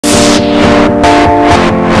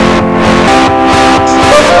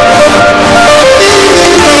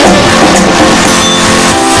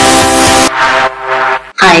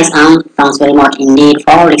guys, thanks very much indeed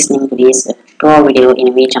for listening to this tutorial video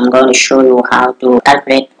in which I'm going to show you how to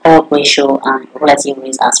calculate odds ratio and relative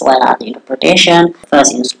risk as well as the interpretation.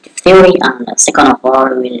 First in theory, and second of all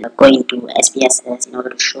we'll go into SPSS in order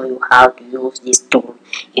to show you how to use this tool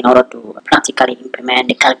in order to practically implement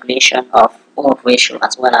the calculation of odds ratio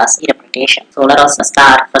as well as interpretation. So let us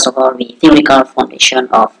start first of all with theoretical foundation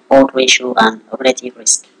of odds ratio and relative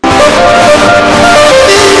risk.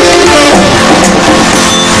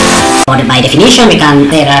 By definition, we can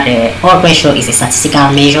say that the odds ratio is a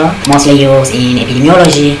statistical measure mostly used in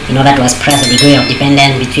epidemiology in order to express the degree of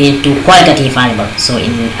dependence between two qualitative variables. So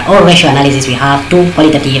in odds ratio analysis, we have two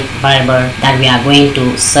qualitative variables that we are going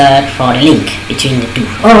to search for the link between the two.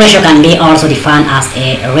 Odds ratio can be also defined as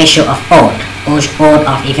a ratio of odds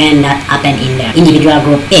of events that happen in the individual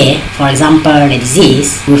group A, for example the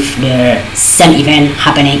disease, with the same event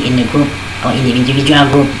happening in the group or in the individual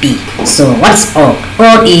group B. So what's odd?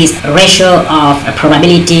 Odd is a ratio of a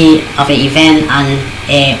probability of an event and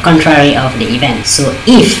a contrary of the event. So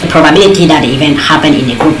if the probability that the event happened in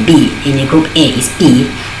the group B, in the group A is P,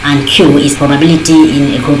 and Q is probability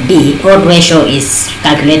in a group B, odd ratio is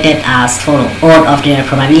calculated as follows: odd of the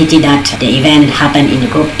probability that the event happened in the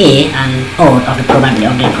group A and odd of the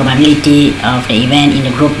probability of the event in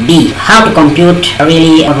the group B. How to compute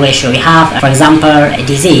really odd ratio? We have, for example, a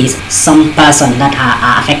disease, some person that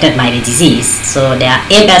are affected by the disease. So there are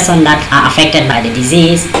A person that are affected by the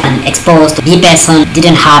disease and exposed to B person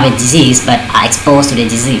didn't have a disease but are exposed to the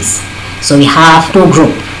disease. So we have two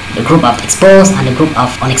groups, the group of exposed and the group of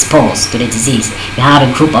unexposed to the disease. We have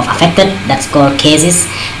a group of affected, that's called cases,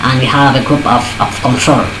 and we have a group of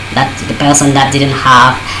control, that's the person that didn't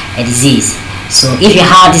have a disease. So if you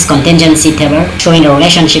have this contingency table showing the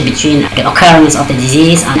relationship between the occurrence of the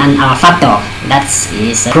disease and our factor, that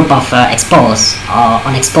is a group of exposed or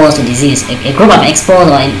unexposed to disease. A group of exposed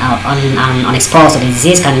or unexposed to the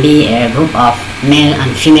disease can be a group of male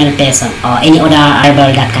and female person or any other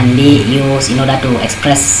variable that can be used in order to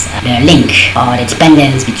express the link or the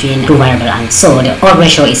dependence between two variables. And so the odds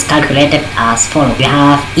ratio is calculated as follows: we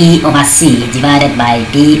have E over C divided by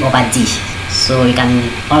B over D. So you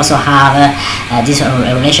can also have this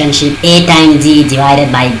relationship A times D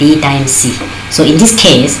divided by B times C. So in this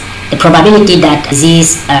case, the probability that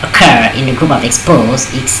disease occur in the group of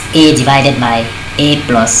exposed is A divided by A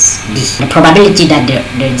plus B. The probability that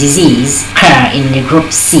the disease occur in the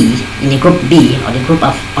group C, in the group B, or the group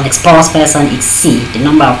of unexposed person is C, the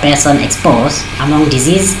number of person exposed among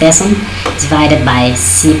diseased person divided by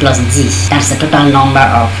C plus D. That's the total number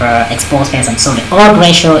of exposed persons. So the odds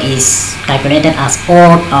ratio is calculated as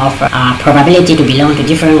odds of probability to belong to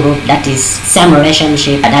different group. That is same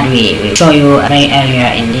relationship that we show you very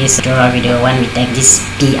earlier in this tutorial video when we take this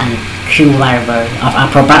P and Q variable of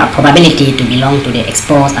our probability to belong to the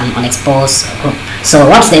exposed and unexposed group. So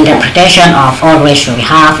what's the interpretation of odds ratio? We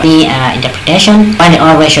have the interpretation. When the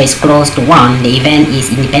odds ratio is close to 1, the event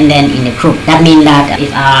is independent in the group. That means that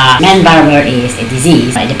if our main variable is a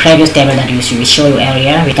disease, the previous table that we show you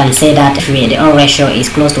earlier, we can say that if the odds ratio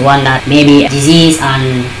is close to 1, that maybe disease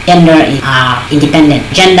and gender are independent.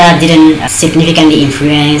 Gender didn't significantly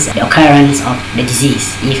influence the occurrence of the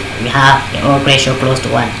disease if we have the odds ratio close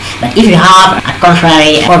to 1. But if you have a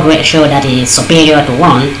contrary odds ratio that is superior to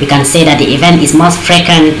 1, we can say that the event is more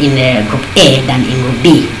frequent in the group A than in group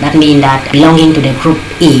B. That means that belonging to the group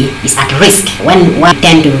E is at risk. When one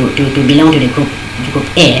tend to belong to the group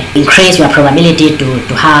A, increase your probability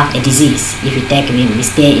to have a disease if we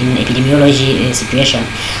stay in epidemiology situation.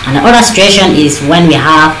 And the other situation is when we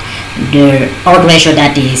have the odds ratio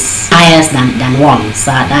that is higher than 1.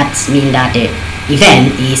 So that means that the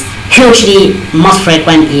event is hugely more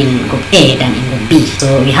frequent in group A than in group B.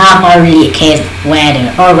 So we have only a case where the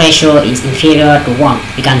odds ratio is inferior to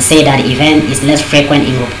 1. We can say that the event is less frequent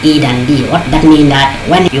in group E than B. What that means that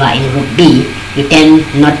when you are in group B, you tend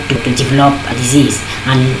not to develop a disease.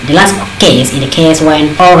 And the last case, in the case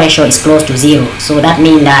when odds ratio is close to 0. So that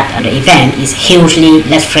means that the event is hugely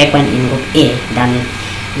less frequent in group A than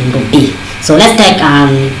in group B. So let's take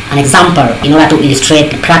an example in order to illustrate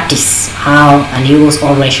the practice how and use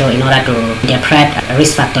odds ratio in order to interpret a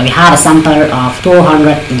risk factor. We have a sample of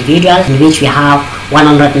 200 individuals in which we have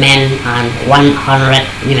 100 men and 100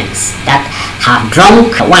 women that have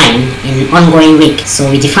drunk wine in ongoing week. So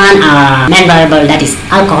we define our main variable, that is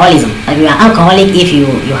alcoholism. You are alcoholic if you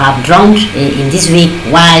have drunk in this week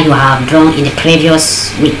while you have drunk in the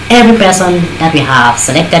previous week. Every person that we have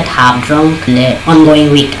selected have drunk in the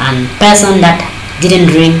ongoing week, and person that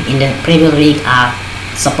didn't drink in the previous week are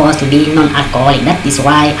supposed to be non-alcoholic. That is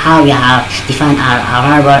why how we have defined our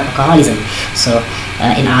variable alcoholism. So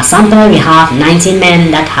In our sample, we have 19 men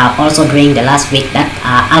that have also drank the last week that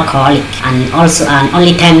are alcoholic, and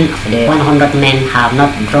only 10 of the 100 men have not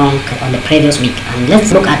drunk on the previous week. And let's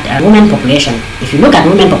look at women population. If you look at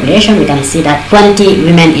women population, we can see that 20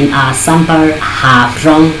 women in our sample have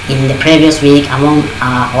drunk in the previous week among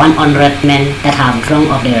 100 men that have drunk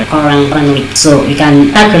of the current week. So we can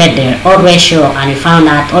calculate the odd ratio, and we found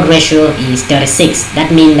that odd ratio is 36. That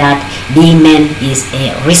means that being men is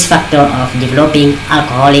a risk factor of developing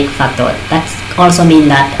alcoholic factor. That also means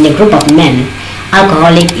that in the group of men,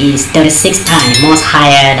 alcoholic is 36 times more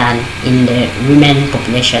higher than in the women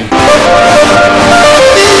population.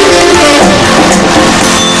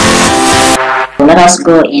 Let us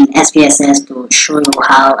go in SPSS to show you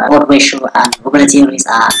how odd ratio and probability risk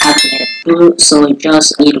are calculated. So you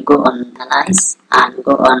just need to go on Analyze and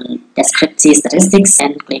go on Descriptive Statistics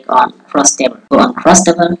and click on Cross Table. Go on Cross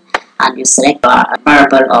Table and you select a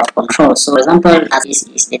variable of control. So for example, as this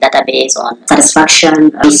is the database on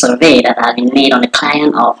satisfaction survey that has been made on the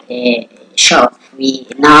client of a shop, we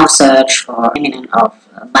now search for determinant of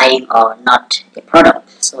buying or not a product.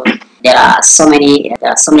 So there are so many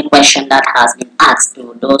questions that has been asked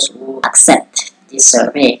to those who accept this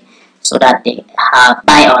survey, so that they have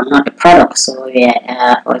buy or not the product. So we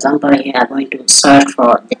for example, here are going to search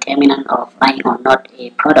for determinant of buying or not a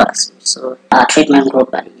product. So our treatment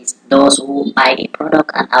group is those who buy a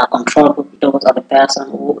product, and our control group those are the person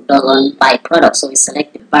who doesn't buy product. So we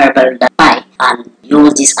select the variable that buy and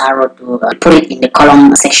use this arrow to put it in the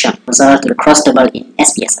column section, result to the cross table in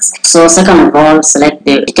SPSS. So second of all, select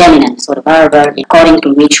the determinant, so the variable according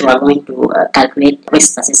to which you are going to calculate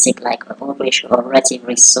risk statistic like odd ratio or relative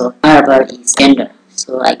risk. So variable is gender.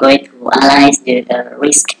 So I go to analyze the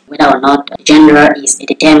risk, whether or not gender is a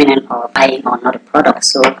determinant of buying or not a product.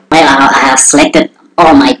 So while I have selected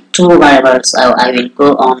all my two variables, I will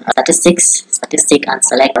go on statistics and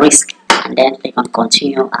select risk, and then click on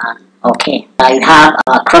continue and OK. I have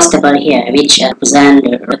a cross table here which represent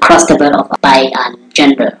the cross table of buy and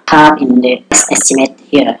gender. Have in the estimate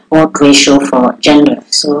here odd ratio for gender.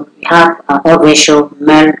 So we have a odd ratio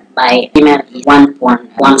male by female is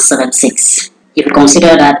 1.176. If you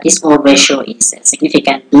consider that this odd ratio is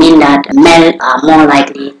significant, mean that men are more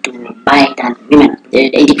likely to buy than women. The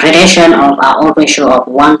interpretation of our odd ratio of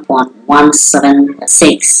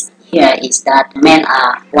 1.176 here is that men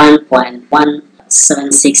are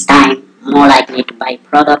 1.176 times more likely to buy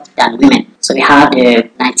product than women. So we have the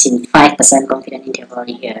 95% confidence interval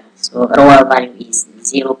here. So lower value is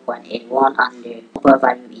 0.81 and the upper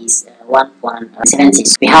value is 1.70.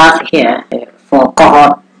 So we have here for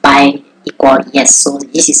cohort buy equal yes. So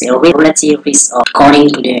this is a relative risk of according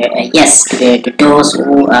to the yes to those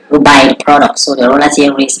who buy the product. So the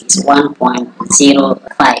relative risk is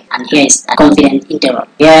 1.05, and here is a confidence interval.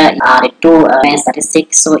 Here are the two main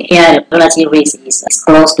statistics. So here the relative risk is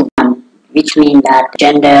close to 1, which means that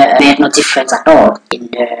gender made no difference at all in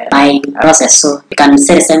the buying process. So you can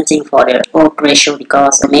say the same thing for the odd ratio,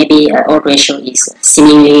 because maybe odd ratio is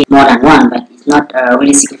seemingly more than 1, but it's not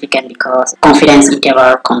really significant because confidence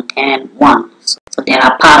interval contain 1. So there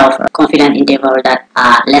are part of confidence interval that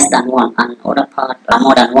are less than 1 and other part are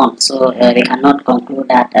more than 1. So we cannot conclude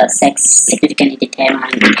that sex significantly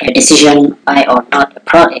determines a decision buy or not a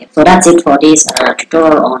product. So that's it for this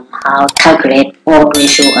tutorial on how to calculate odd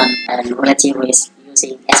ratio and relative risk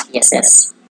using SPSS.